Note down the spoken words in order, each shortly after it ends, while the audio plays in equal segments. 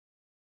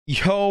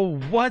Yo,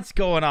 what's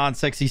going on,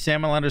 sexy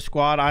Salmonlander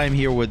squad? I am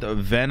here with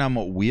Venom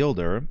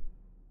Wielder.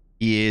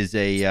 He is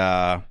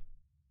a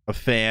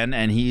fan,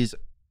 and he's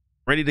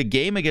ready to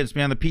game against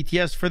me on the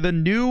PTS for the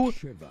new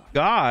Shiva.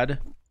 god.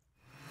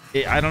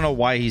 I don't know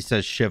why he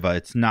says Shiva.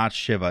 It's not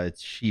Shiva.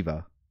 It's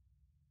Shiva.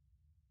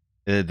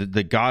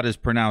 The god is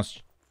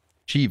pronounced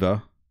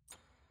Shiva.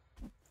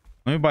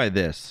 Let me buy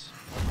this.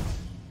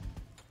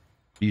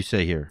 What do you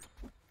say here?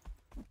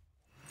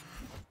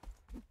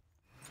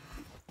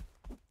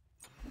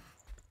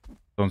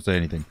 Don't say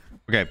anything.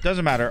 Okay,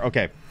 doesn't matter.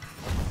 Okay.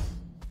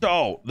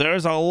 So,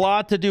 there's a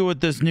lot to do with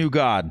this new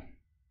god.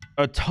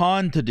 A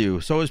ton to do.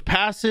 So, his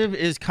passive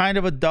is kind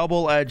of a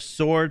double-edged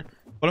sword.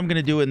 What I'm going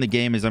to do in the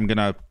game is I'm going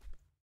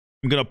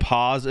to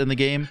pause in the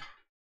game.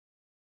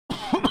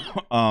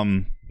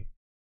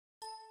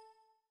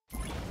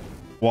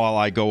 While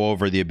I go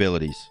over the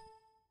abilities.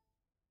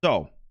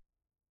 So,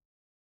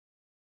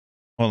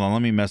 hold on,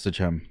 let me message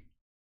him.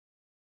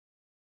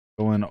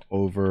 Going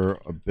over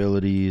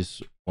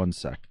abilities, 1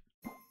 sec.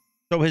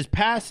 So his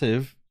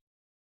passive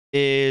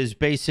is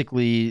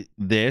basically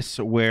this,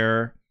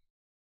 where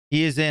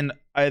he is in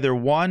either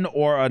one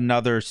or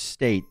another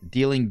state.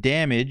 Dealing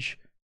damage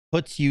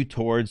puts you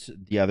towards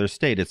the other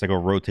state. It's like a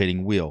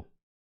rotating wheel.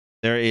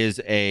 There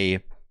is a,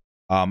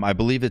 I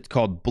believe it's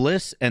called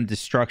bliss and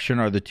destruction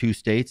are the two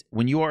states.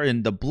 When you are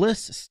in the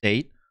bliss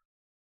state,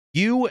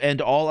 you and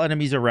all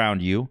enemies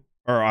around you,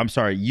 or I'm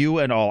sorry, you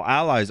and all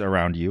allies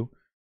around you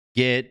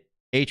get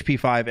HP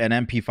 5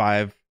 and MP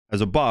 5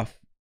 as a buff.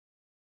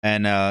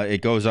 And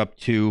it goes up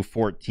to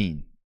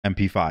 14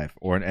 MP5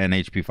 or an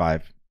HP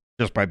 5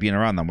 just by being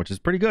around them, which is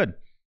pretty good.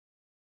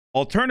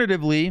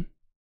 Alternatively,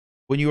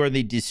 when you are in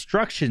the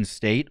destruction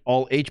state,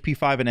 all HP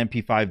 5 and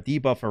MP5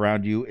 debuff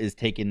around you is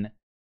taken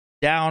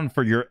down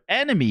for your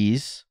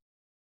enemies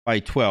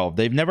by 12.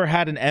 They've never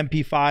had an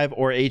MP5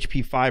 or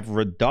HP 5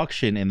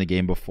 reduction in the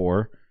game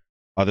before,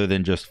 other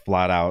than just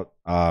flat out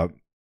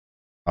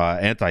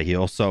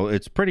anti-heal. So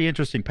it's pretty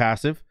interesting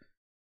passive.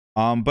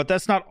 But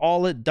that's not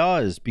all it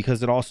does,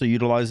 because it also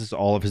utilizes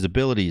all of his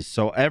abilities.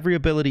 So every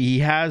ability he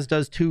has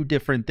does two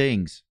different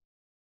things.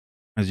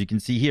 As you can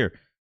see here,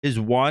 his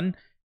one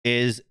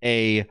is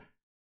a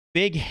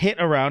big hit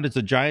around. It's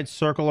a giant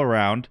circle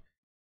around,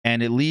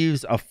 and it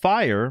leaves a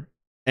fire.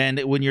 And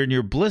when you're in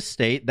your bliss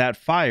state, that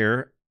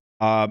fire,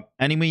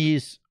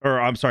 allies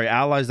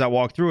that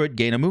walk through it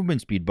gain a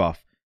movement speed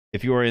buff.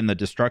 If you are in the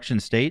destruction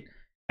state,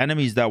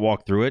 enemies that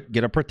walk through it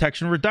get a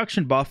protection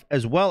reduction buff,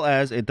 as well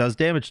as it does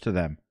damage to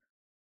them.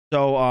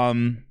 So,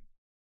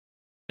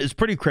 it's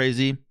pretty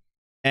crazy,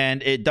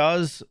 and it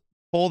does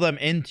pull them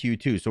into you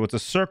too. So it's a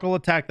circle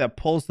attack that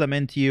pulls them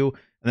into you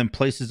and then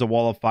places a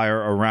wall of fire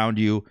around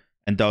you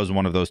and does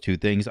one of those two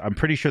things. I'm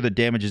pretty sure the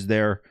damage is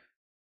there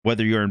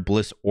whether you're in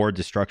bliss or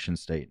destruction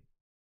state.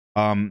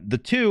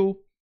 The two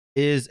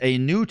is a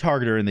new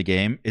targeter in the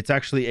game. It's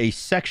actually a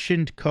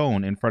sectioned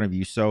cone in front of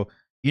you. So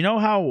you know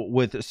how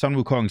with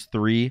Sun Wukong's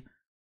 3,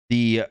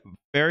 the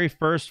very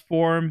first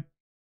form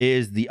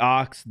is the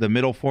ox, the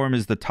middle form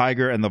is the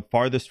tiger, and the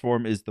farthest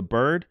form is the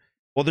bird?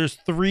 Well, there's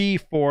 3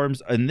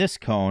 forms in this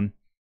cone,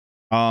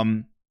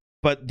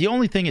 but the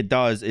only thing it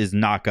does is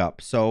knock up.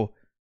 So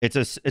it's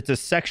a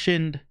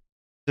sectioned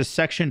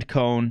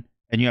cone,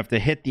 and you have to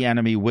hit the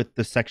enemy with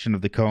the section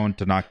of the cone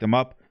to knock them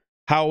up.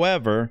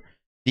 However,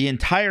 the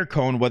entire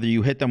cone, whether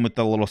you hit them with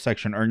the little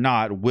section or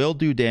not, will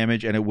do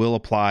damage, and it will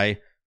apply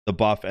the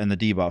buff and the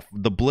debuff.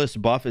 The bliss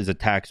buff is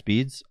attack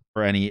speeds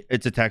for any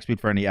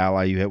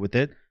ally you hit with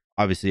it.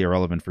 Obviously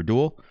irrelevant for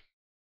duel.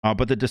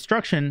 But the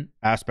destruction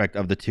aspect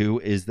of the two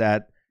is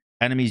that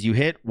enemies you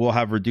hit will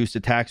have reduced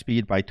attack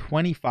speed by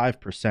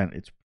 25%.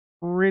 It's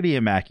pretty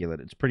immaculate.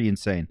 It's pretty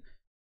insane.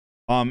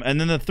 And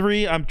then the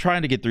 3, I'm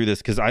trying to get through this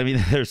because I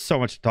mean there's so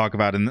much to talk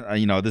about, and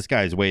this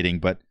guy is waiting.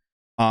 But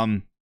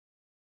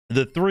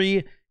the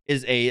 3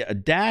 is a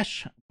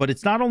dash, but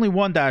it's not only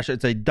one dash,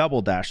 it's a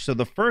double dash. So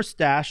the first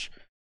dash,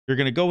 you're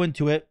gonna go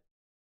into it.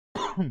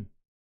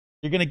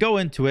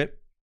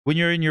 When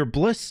you're in your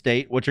bliss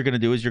state, what you're going to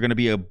do is you're going to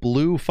be a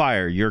blue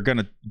fire. You're going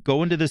to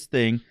go into this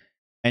thing,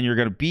 and you're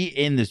going to be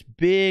in this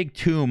big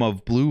tomb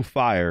of blue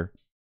fire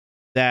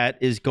that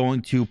is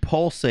going to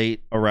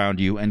pulsate around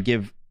you and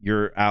give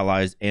your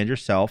allies and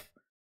yourself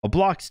a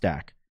block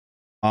stack.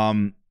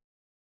 In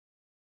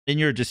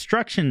your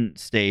destruction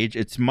stage,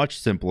 it's much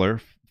simpler.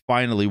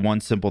 Finally,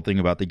 one simple thing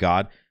about the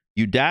god.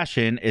 You dash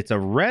in, it's a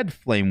red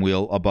flame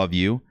wheel above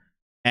you,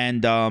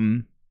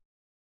 and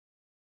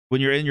when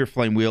you're in your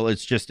flame wheel,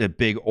 it's just a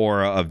big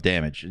aura of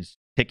damage. It's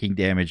ticking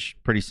damage,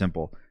 pretty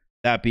simple.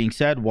 That being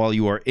said, while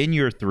you are in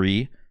your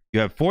 3, you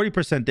have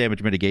 40%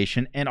 damage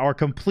mitigation and are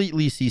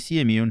completely CC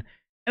immune,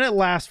 and it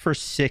lasts for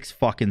 6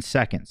 fucking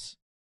seconds.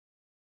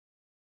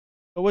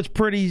 So it's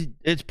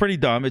pretty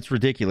dumb. It's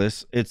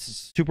ridiculous.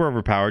 It's super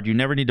overpowered. You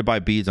never need to buy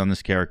beads on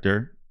this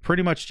character.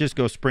 Pretty much just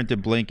go sprint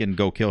and blink and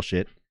go kill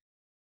shit.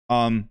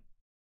 And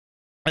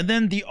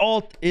then the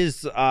alt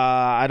is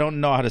I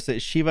don't know how to say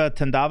it. Shiva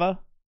Tandava.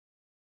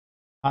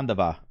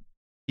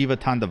 Shiva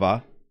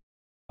Tandava.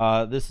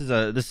 This is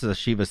a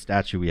Shiva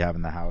statue we have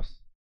in the house.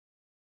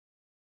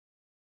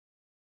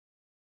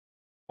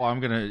 Well, I'm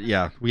gonna,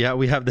 yeah,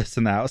 we have this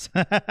in the house.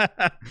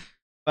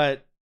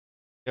 But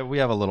yeah, we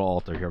have a little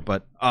altar here.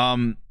 But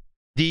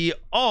the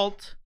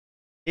alt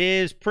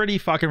is pretty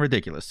fucking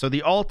ridiculous. So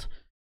the alt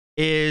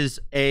is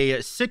a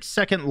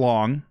 6-second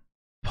long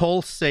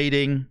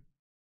pulsating.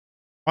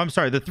 I'm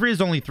sorry, the 3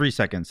 is only 3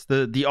 seconds.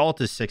 The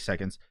alt is 6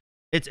 seconds.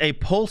 It's a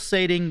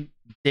pulsating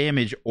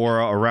damage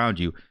aura around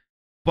you,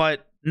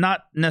 but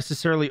not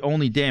necessarily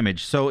only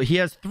damage. So he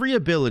has 3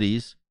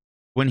 abilities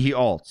when he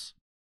alts,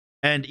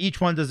 and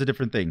each one does a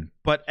different thing.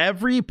 But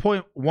every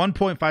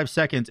 1.5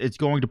 seconds, it's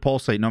going to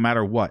pulsate no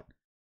matter what.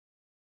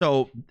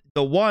 So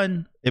the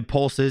 1, it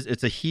pulses.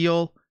 It's a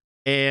heal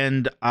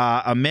and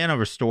a mana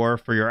restore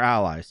for your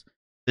allies.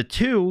 The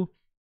 2,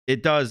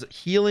 it does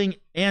healing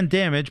and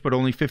damage, but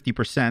only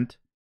 50%.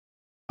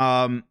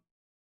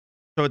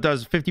 So it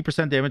does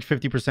 50% damage,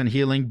 50%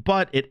 healing,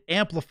 but it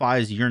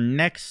amplifies your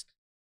next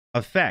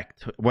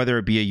effect, whether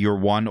it be your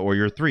 1 or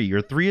your 3.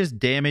 Your 3 is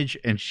damage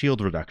and shield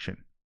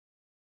reduction.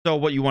 So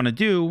what you want to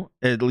do,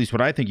 at least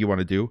what I think you want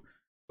to do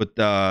with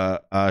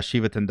the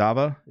Shiva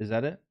Tandava, is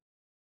that it?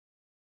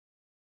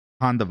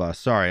 Pandava.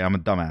 Sorry, I'm a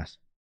dumbass.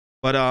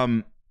 But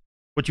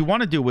what you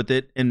want to do with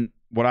it, and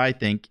what I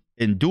think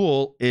in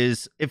Duel,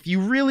 is if you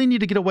really need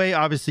to get away,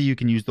 obviously you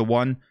can use the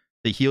 1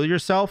 to heal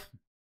yourself.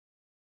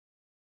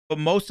 But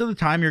most of the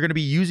time, you're going to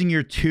be using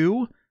your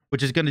 2,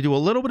 which is going to do a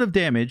little bit of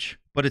damage,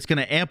 but it's going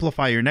to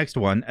amplify your next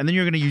one. And then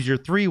you're going to use your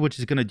 3, which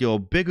is going to deal a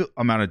big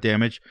amount of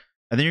damage.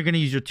 And then you're going to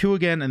use your 2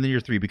 again, and then your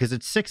 3, because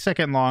it's 6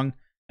 second long,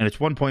 and it's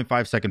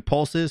 1.5 second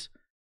pulses.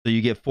 So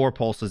you get 4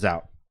 pulses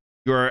out.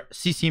 You're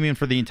CC immune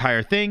for the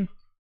entire thing.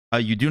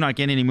 You do not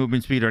gain any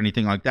movement speed or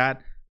anything like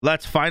that.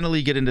 Let's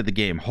finally get into the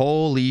game.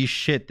 Holy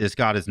shit, this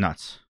god is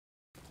nuts.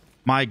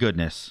 My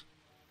goodness.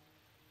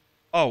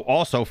 Oh,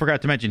 also,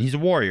 forgot to mention, he's a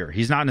warrior.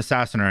 He's not an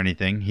assassin or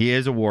anything. He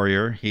is a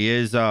warrior. He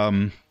is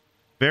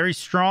very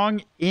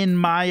strong, in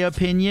my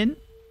opinion,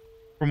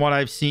 from what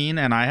I've seen.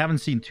 And I haven't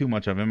seen too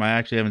much of him. I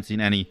actually haven't seen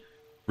any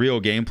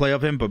real gameplay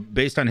of him. But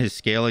based on his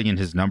scaling and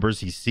his numbers,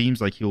 he seems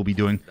like he will be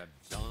doing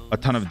a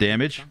ton of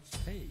damage.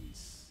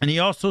 And he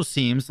also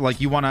seems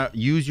like you want to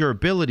use your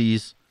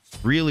abilities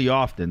really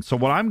often. So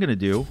what I'm going to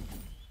do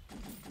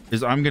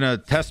is I'm going to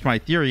test my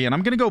theory, and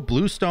I'm going to go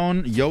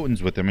Bluestone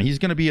Jotuns with him. And he's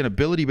going to be an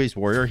ability-based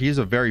warrior. He's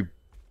a very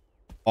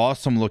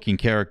awesome-looking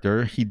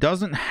character. He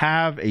doesn't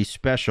have a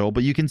special,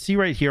 but you can see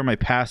right here my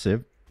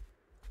passive.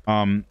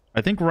 I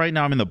think right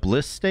now I'm in the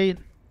Bliss state.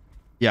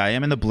 Yeah, I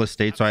am in the Bliss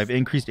state, so I have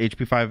increased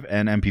HP 5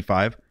 and MP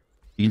 5.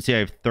 You can see I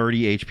have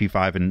 30 HP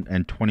 5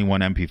 and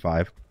 21 MP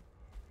 5.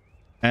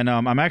 And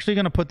I'm actually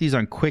going to put these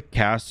on quick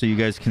cast so you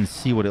guys can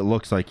see what it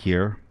looks like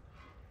here.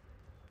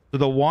 So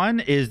the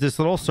 1 is this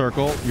little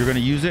circle. You're going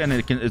to use it, and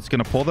it's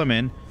going to pull them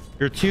in.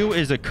 Your 2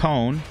 is a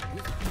cone.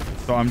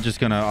 So I'm just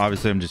going to,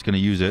 obviously, I'm just going to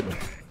use it.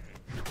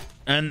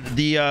 And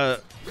the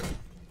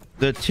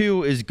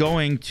 2 is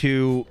going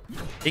to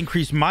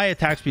increase my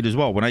attack speed as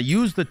well. When I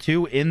use the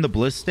 2 in the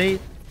Bliss state,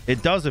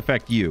 it does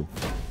affect you.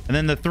 And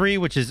then the 3,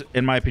 which is,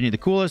 in my opinion, the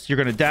coolest, you're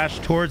going to dash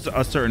towards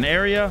a certain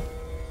area.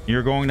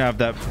 You're going to have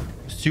that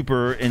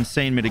super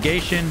insane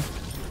mitigation.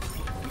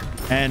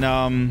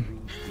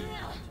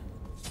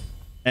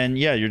 And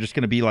yeah, you're just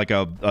going to be like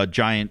a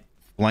giant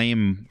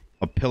flame,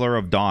 a pillar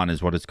of dawn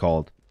is what it's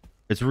called.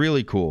 It's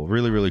really cool.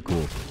 Really, really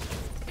cool.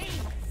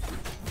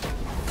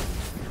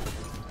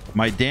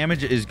 My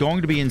damage is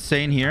going to be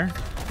insane here.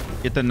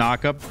 Get the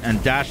knock up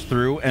and dash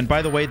through. And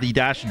by the way, the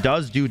dash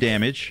does do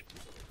damage.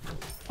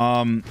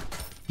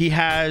 He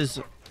has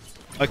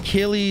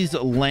Achilles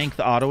length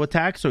auto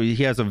attack. So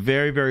he has a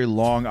very, very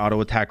long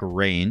auto attack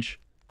range,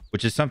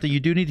 which is something you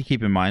do need to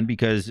keep in mind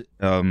because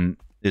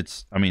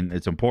it's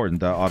important,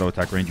 the auto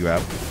attack range you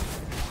have.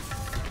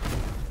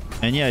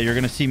 And yeah, you're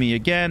going to see me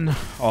again.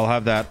 I'll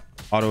have that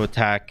auto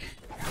attack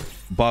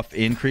buff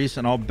increase,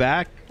 and I'll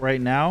back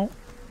right now.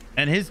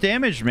 And his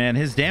damage, man,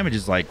 his damage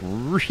is like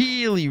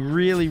really,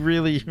 really,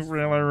 really,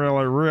 really,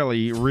 really,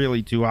 really,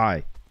 really too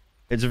high.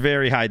 It's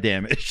very high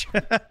damage.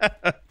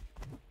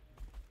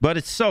 But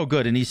it's so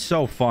good, and he's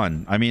so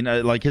fun. I mean,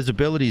 like, his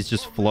abilities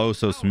just flow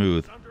so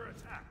smooth.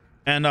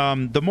 And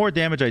the more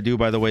damage I do,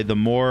 by the way, the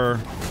more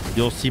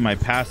you'll see my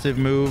passive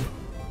move.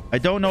 I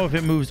don't know if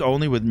it moves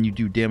only when you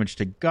do damage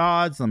to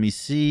gods. Let me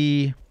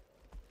see.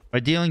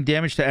 By dealing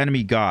damage to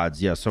enemy gods.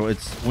 Yeah, so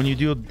it's when you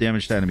do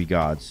damage to enemy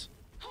gods.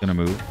 It's going to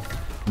move.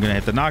 I'm going to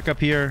hit the knock up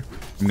here.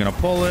 I'm going to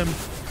pull him.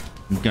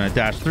 I'm going to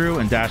dash through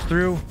and dash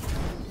through.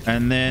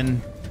 And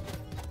then...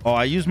 oh,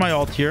 I use my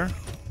ult here.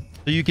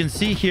 So you can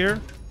see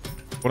here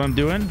what I'm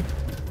doing.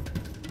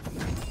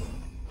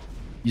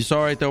 You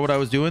saw right there what I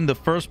was doing. The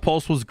first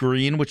pulse was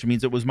green, which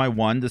means it was my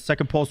 1. The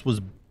second pulse was,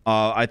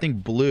 I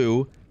think,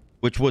 blue,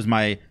 which was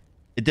my...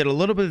 it did a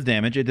little bit of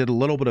damage. It did a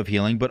little bit of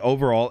healing. But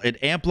overall,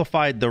 it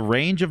amplified the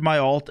range of my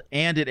ult,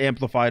 and it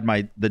amplified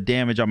the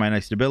damage on my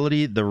next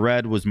ability. The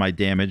red was my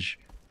damage,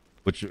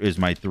 which is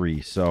my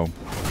 3. So,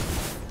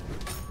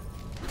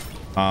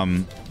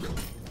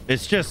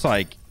 it's just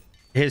like...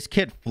 his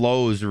kit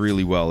flows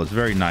really well. It's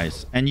very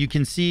nice. And you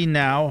can see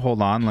now...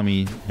 hold on. Let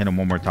me hit him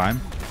one more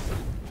time.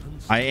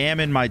 I am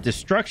in my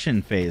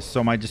destruction phase.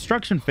 So my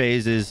destruction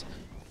phase is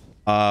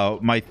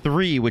my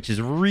 3, which is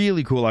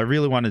really cool. I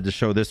really wanted to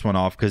show this one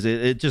off because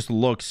it just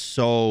looks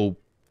so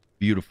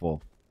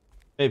beautiful.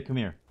 Babe, come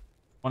here.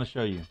 I want to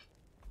show you.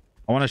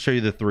 I want to show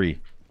you the 3.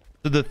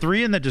 So the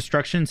 3 in the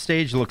destruction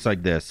stage looks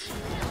like this.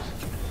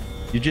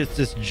 You just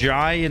this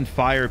giant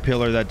fire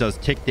pillar that does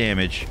tick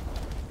damage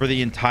for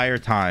the entire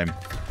time.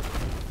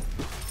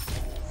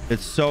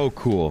 It's so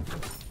cool.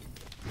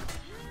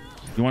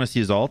 You want to see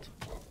his ult?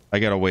 I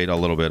gotta wait a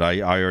little bit.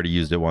 I already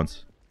used it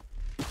once.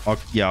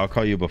 I'll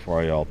call you before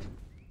I ult.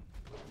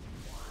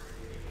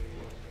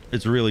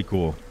 It's really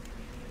cool.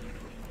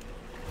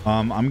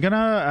 I'm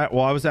gonna...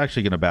 Well, I was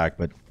actually gonna back,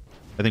 but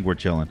I think we're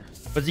chilling.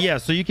 But yeah,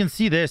 so you can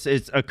see this.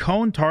 It's a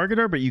cone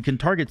targeter, but you can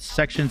target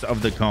sections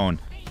of the cone.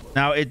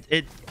 Now,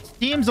 it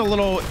seems a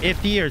little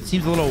iffy, or it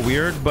seems a little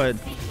weird, but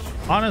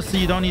honestly,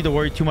 you don't need to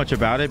worry too much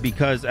about it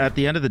because at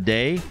the end of the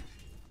day,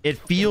 it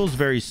feels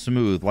very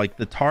smooth. Like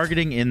the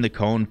targeting in the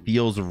cone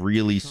feels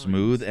really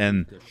smooth,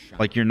 and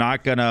like you're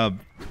not gonna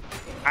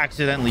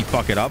accidentally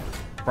fuck it up,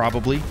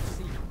 probably.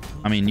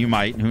 I mean, you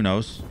might, who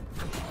knows.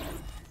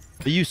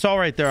 But you saw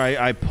right there,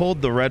 I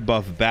pulled the red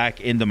buff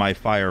back into my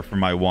fire for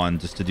my 1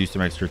 just to do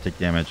some extra tick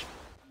damage.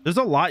 There's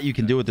a lot you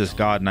can do with this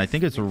god, and I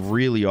think it's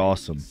really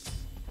awesome.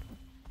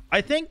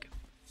 I think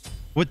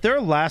with their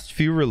last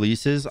few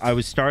releases, I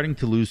was starting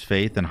to lose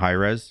faith in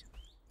Hi-Rez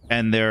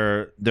and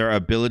their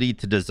ability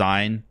to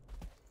design,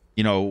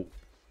 you know,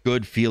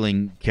 good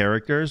feeling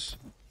characters,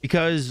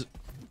 because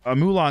a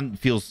Mulan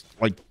feels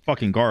like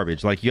fucking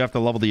garbage. Like you have to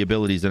level the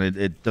abilities and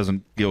it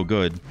doesn't feel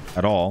good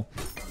at all.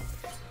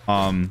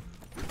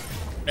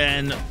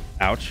 And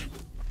ouch.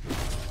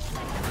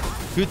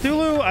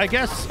 Cthulhu, I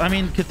guess, I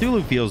mean,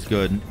 Cthulhu feels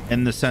good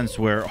in the sense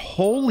where,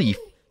 holy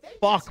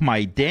fuck,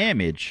 my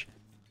damage.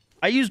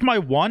 I used my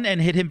 1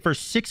 and hit him for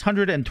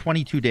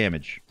 622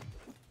 damage.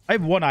 I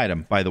have 1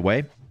 item, by the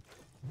way.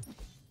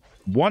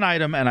 1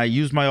 item, and I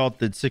used my ult,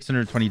 did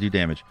 622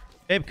 damage.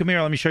 Babe, come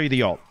here, let me show you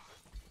the ult.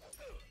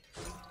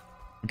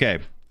 Okay,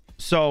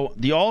 so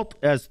the ult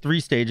has 3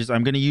 stages.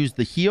 I'm going to use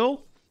the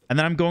heal, and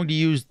then I'm going to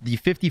use the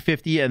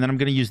 50-50, and then I'm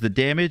going to use the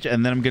damage,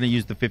 and then I'm going to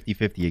use the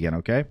 50-50 again,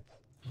 okay?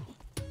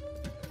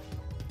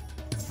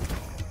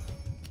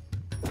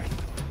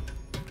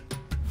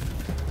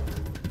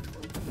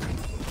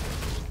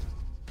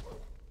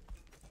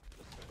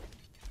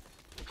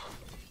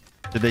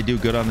 Did they do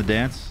good on the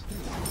dance?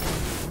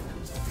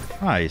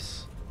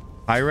 Nice.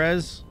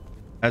 Hi-Rez,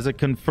 has it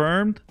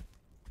confirmed?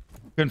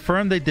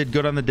 Confirmed they did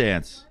good on the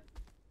dance.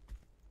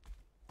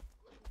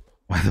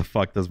 Why the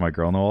fuck does my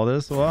girl know all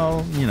this?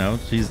 Well, you know,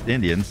 she's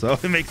Indian, so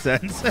it makes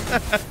sense.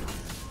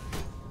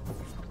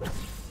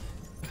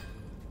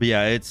 But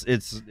yeah,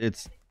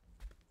 it's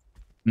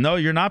no,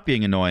 you're not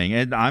being annoying,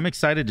 and I'm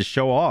excited to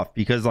show off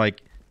because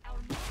like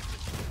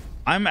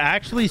I'm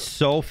actually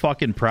so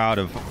fucking proud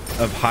of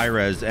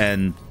Hi-Rez,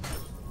 and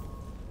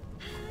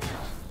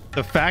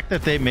the fact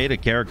that they made a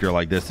character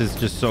like this is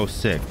just so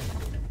sick.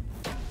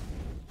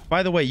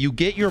 By the way, you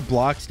get your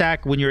block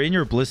stack when you're in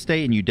your bliss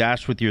state and you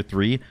dash with your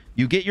 3.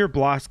 You get your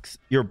block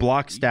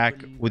stack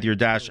with your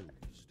dash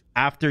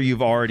after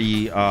you've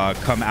already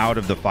come out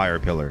of the fire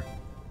pillar.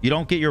 You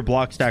don't get your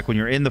block stack when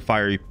you're in the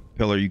fire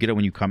pillar. You get it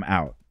when you come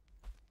out.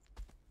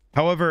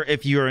 However,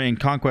 if you're in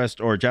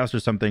Conquest or Joust or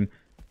something,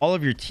 all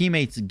of your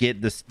teammates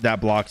get that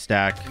block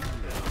stack.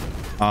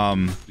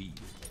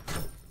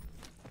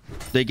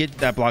 They get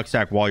that block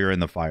stack while you're in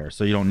the fire,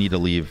 so you don't need to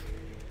leave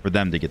for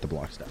them to get the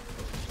block stack.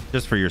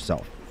 Just for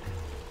yourself.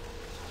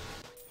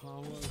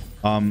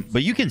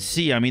 But you can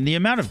see, I mean, the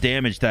amount of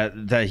damage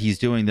that he's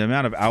doing, the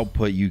amount of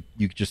output you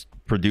just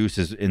produce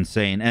is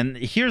insane. And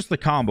here's the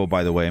combo,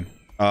 by the way.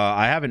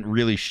 I haven't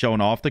really shown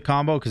off the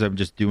combo because I'm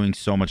just doing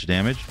so much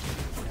damage.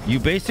 You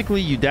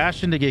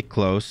dash in to get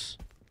close.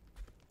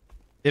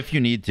 If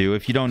you need to.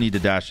 If you don't need to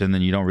dash in,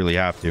 then you don't really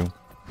have to.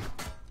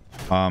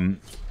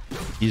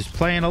 He's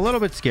playing a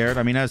little bit scared.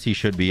 I mean, as he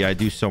should be. I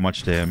do so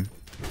much to him.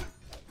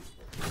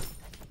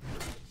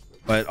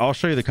 But I'll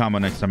show you the combo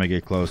next time I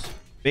get close.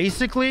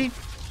 Basically,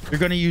 you're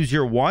going to use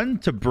your 1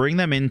 to bring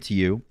them into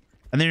you.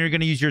 And then you're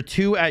going to use your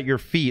 2 at your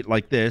feet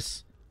like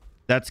this.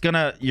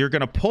 You're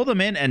going to pull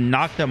them in and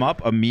knock them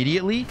up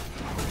immediately.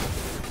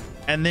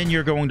 And then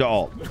you're going to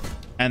ult.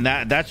 And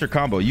that's your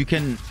combo. You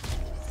can...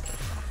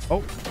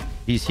 Oh,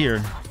 he's here.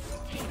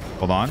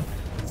 Hold on.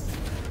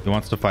 He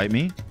wants to fight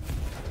me.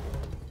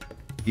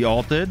 He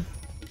ulted.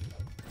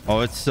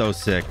 Oh, it's so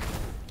sick.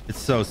 It's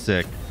so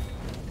sick.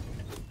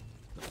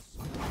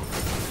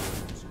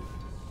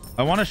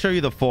 I want to show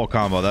you the full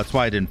combo. That's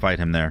why I didn't fight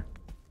him there.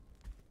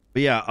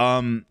 But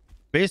yeah,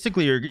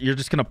 basically you're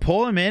just gonna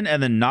pull him in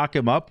and then knock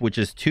him up, which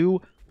is 2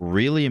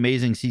 really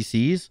amazing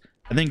CCs,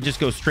 and then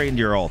just go straight into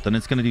your ult, and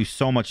it's gonna do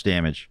so much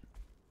damage.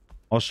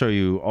 I'll show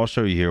you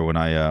here when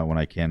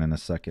I can in a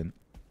second.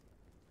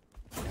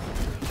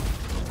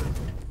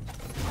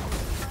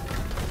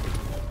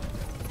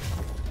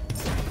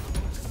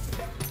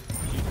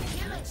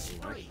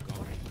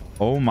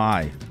 Oh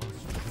my.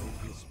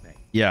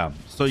 Yeah,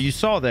 so you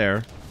saw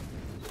there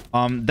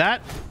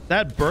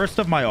That burst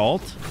of my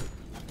ult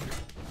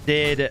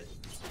did,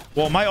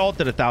 well, my ult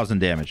did 1,000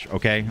 damage.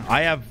 Okay,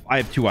 I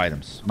have 2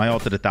 items. My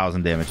ult did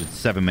 1,000 damage. It's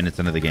 7 minutes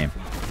into the game.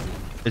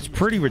 It's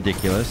pretty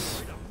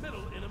ridiculous,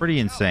 pretty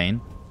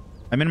insane.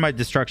 I'm in my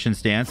destruction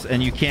stance,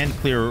 and you can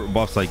clear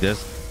buffs like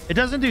this. It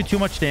doesn't do too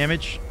much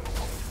damage.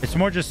 It's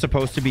more just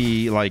supposed to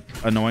be like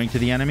annoying to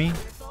the enemy.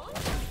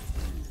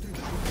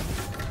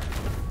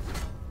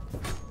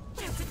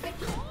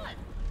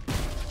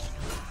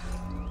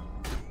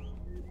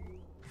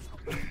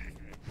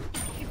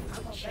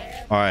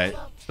 All right,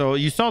 so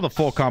you saw the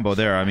full combo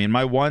there. I mean,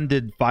 my 1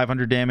 did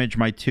 500 damage.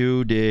 My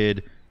 2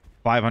 did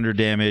 500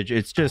 damage.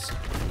 It's just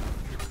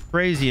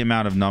crazy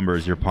amount of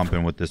numbers you're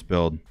pumping with this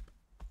build.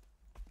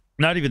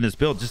 Not even this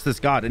build, just this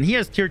god. And he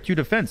has tier 2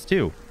 defense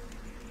too.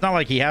 It's not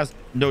like he has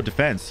no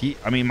defense.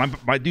 I mean,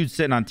 my dude's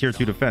sitting on tier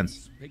 2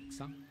 defense.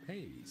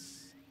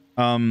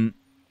 Let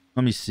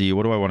me see.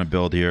 What do I want to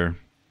build here?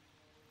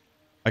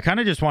 I kind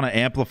of just want to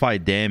amplify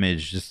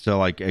damage just to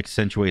like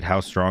accentuate how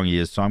strong he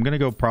is. So I'm going to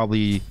go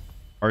probably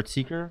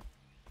Heartseeker.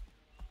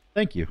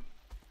 Thank you.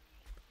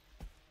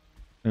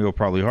 I'm going to go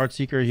probably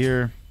Heartseeker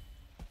here.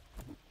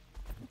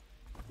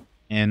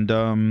 And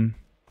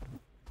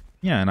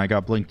yeah, and I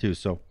got Blink too.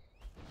 So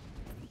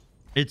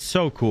it's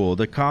so cool.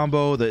 The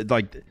combo,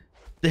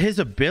 his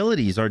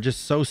abilities are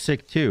just so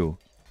sick too.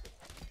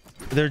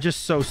 They're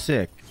just so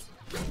sick.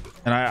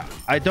 And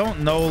I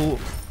don't know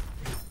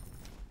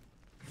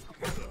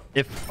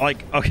if,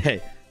 like,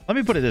 okay, let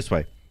me put it this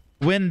way.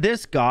 When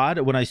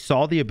I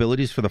saw the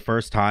abilities for the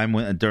first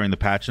time during the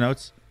patch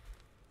notes,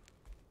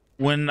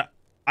 when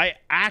I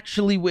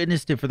actually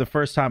witnessed it for the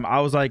first time, I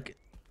was like,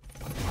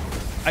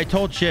 I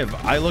told Shiv,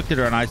 I looked at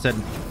her and I said,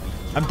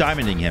 I'm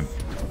diamonding him.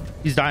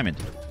 He's diamond.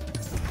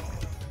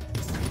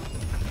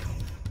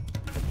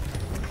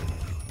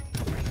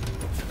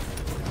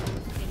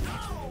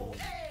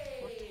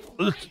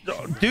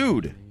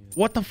 Dude,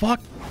 what the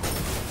fuck?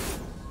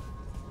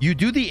 You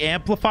do the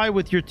amplify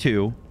with your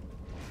 2.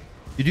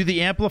 You do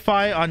the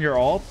amplify on your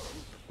ult,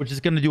 which is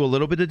going to do a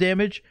little bit of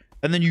damage,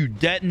 and then you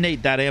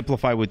detonate that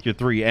amplify with your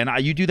 3, and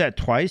you do that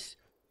twice.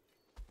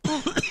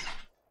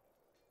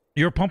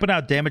 You're pumping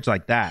out damage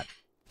like that.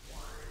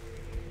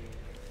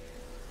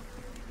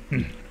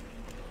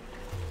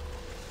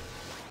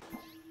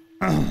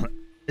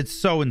 It's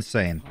so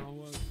insane.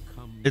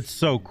 It's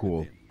so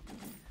cool.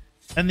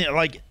 And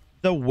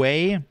the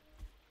way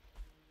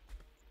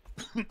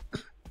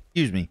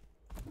excuse me,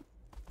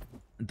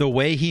 the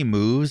way he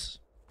moves.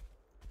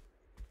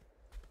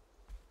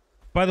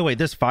 By the way,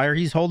 this fire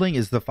he's holding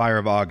is the fire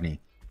of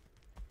Agni,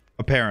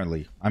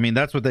 apparently. I mean,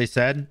 that's what they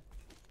said.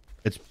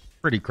 It's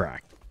pretty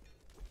cracked.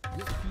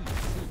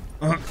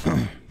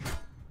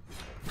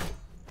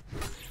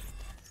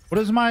 What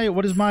does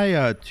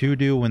my 2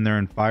 do when they're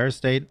in fire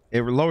state?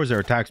 It lowers their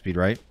attack speed,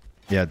 right?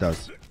 Yeah, it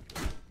does.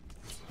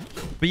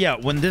 But yeah,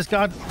 when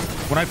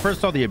I first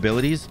saw the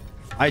abilities,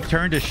 I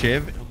turned to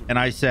Shiv and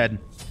I said,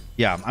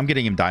 yeah, I'm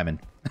getting him diamond.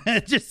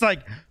 Just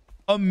like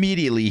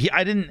immediately.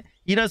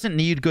 He doesn't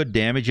need good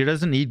damage. He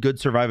doesn't need good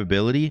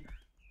survivability.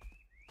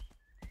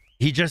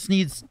 He just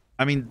needs,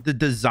 I mean, the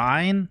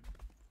design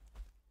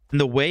and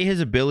the way his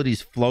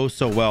abilities flow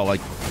so well.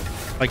 Like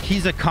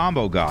he's a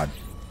combo god.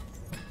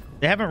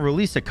 They haven't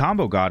released a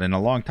combo god in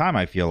a long time,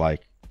 I feel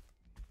like.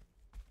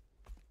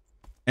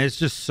 And it's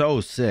just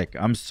so sick.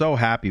 I'm so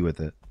happy with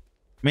it.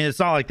 I mean, it's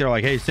not like they're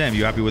like, hey, Sam,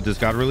 you happy with this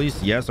god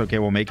release? Yes. Okay,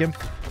 we'll make him.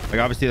 Like,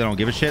 obviously, they don't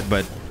give a shit,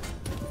 but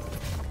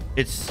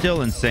it's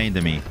still insane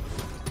to me.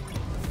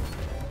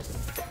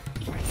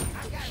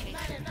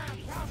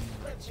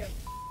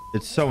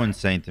 It's so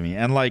insane to me.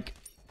 And, like,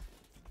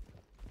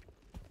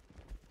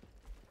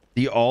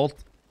 the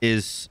ult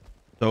is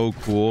so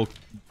cool.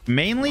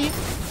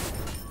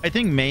 I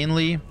think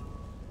mainly...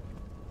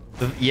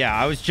 yeah,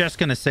 I was just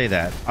going to say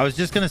that. I was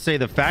just going to say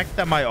the fact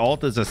that my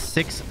ult is a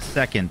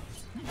 6-second...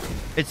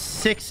 It's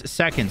 6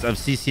 seconds of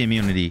CC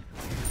immunity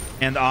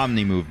and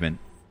Omni movement,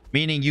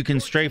 meaning you can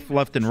strafe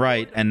left and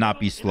right and not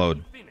be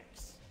slowed.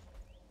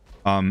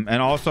 And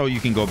also you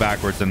can go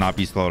backwards and not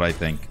be slowed, I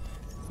think.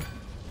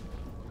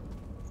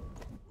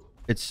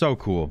 It's so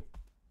cool.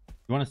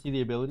 You want to see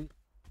the ability?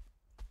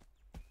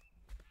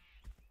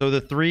 So the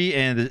 3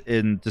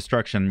 in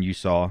destruction you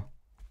saw.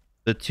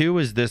 The 2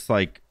 is this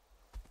like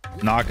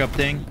knock-up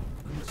thing.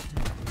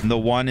 And the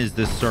 1 is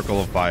this circle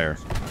of fire.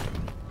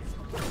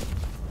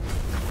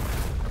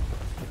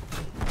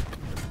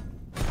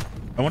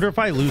 I wonder if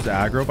I lose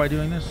aggro by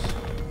doing this.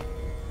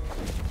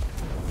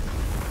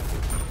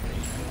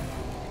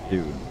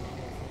 Dude.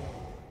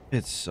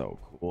 It's so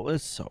cool.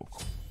 It's so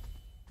cool.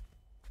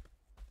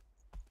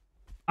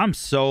 I'm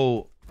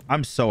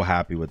so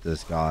happy with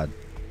this god.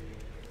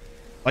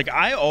 Like,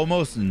 I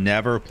almost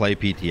never play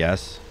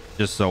PTS,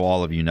 just so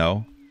all of you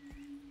know.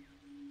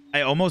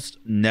 I almost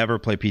never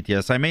play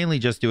PTS. I mainly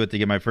just do it to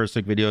get my first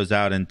look videos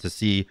out and to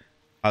see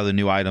how the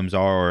new items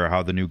are or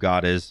how the new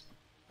god is.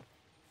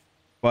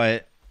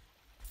 But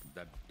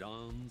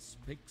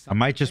I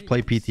might just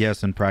play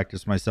PTS and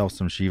practice myself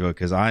some Shiva,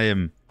 because I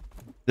am...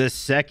 The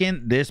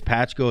second this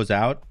patch goes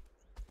out,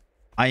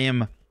 I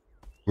am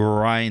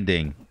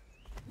grinding.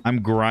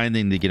 I'm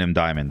grinding to get him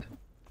diamond.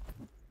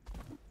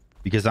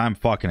 Because I'm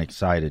fucking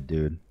excited,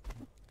 dude.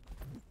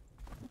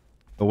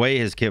 The way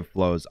his kit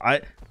flows.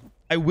 I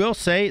will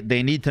say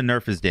they need to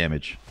nerf his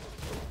damage.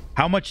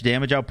 How much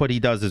damage output he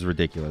does is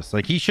ridiculous.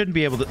 Like, he shouldn't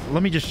be able to...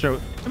 Let me just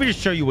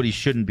show you what he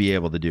shouldn't be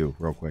able to do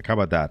real quick. How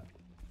about that?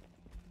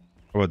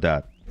 How about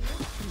that?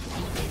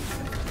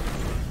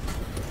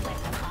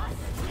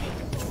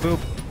 Boop.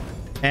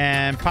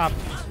 And pop.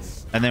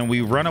 And then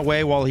we run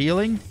away while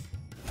healing.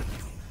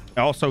 It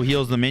also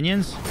heals the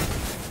minions.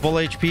 Full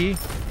HP.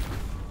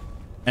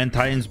 And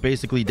Titan's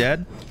basically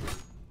dead.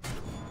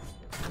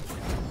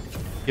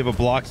 Give a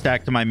block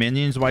stack to my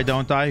minions. Why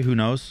don't I? Who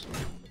knows?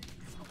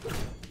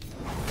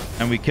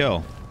 And we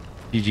kill.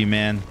 GG,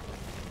 man.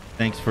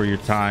 Thanks for your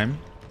time.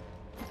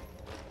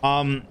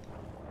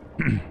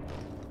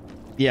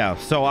 Yeah,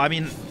 so I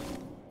mean,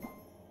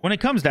 when it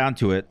comes down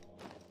to it,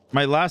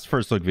 my last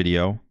first look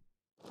video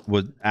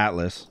was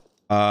Atlas.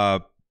 I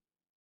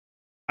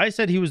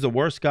said he was the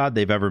worst god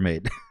they've ever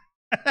made.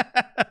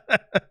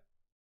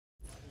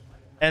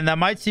 And that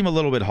might seem a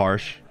little bit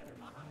harsh.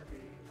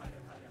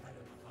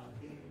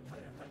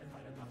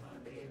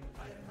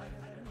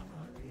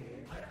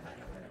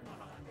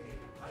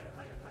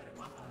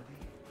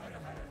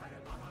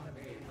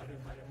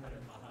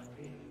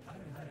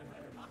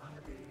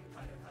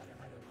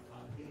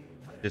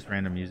 Just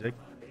random music.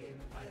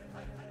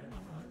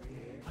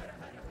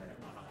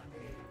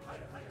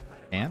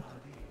 And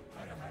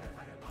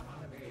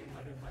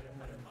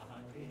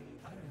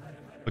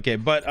okay,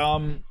 but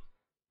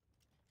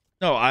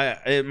no,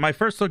 in my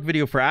first look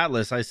video for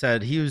Atlas, I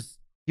said he was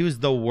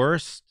the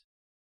worst.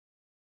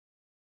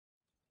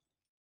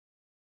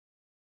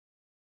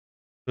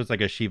 So it's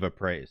like a Shiva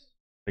praise.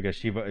 Like a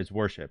Shiva is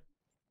worship.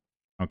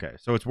 Okay,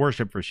 so it's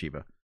worship for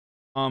Shiva.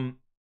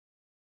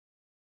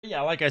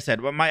 Yeah, like I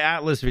said, but my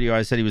Atlas video,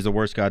 I said he was the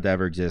worst god to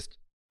ever exist.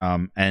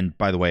 And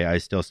by the way, I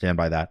still stand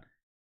by that.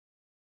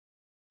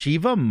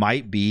 Shiva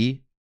might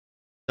be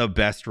the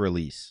best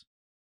release.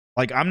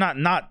 Like, I'm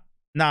not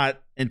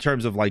in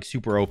terms of like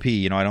super OP,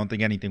 you know, I don't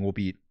think anything will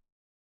beat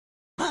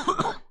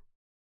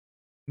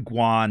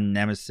Guan,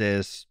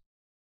 Nemesis,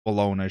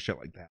 Bologna, shit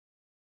like that.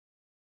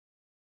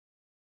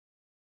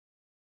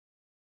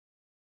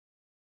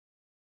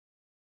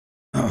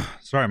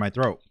 Sorry, my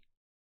throat.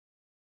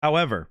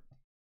 However,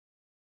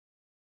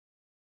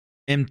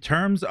 in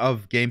terms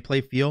of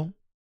gameplay feel,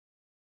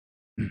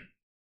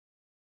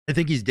 I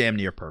think he's damn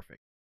near perfect.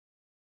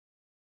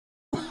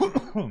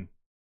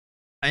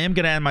 I am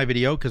going to end my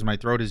video because my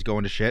throat is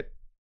going to shit.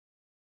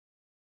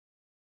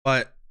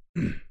 But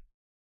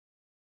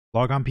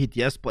log on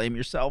PTS, blame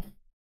yourself.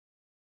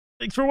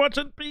 Thanks for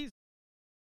watching. Peace.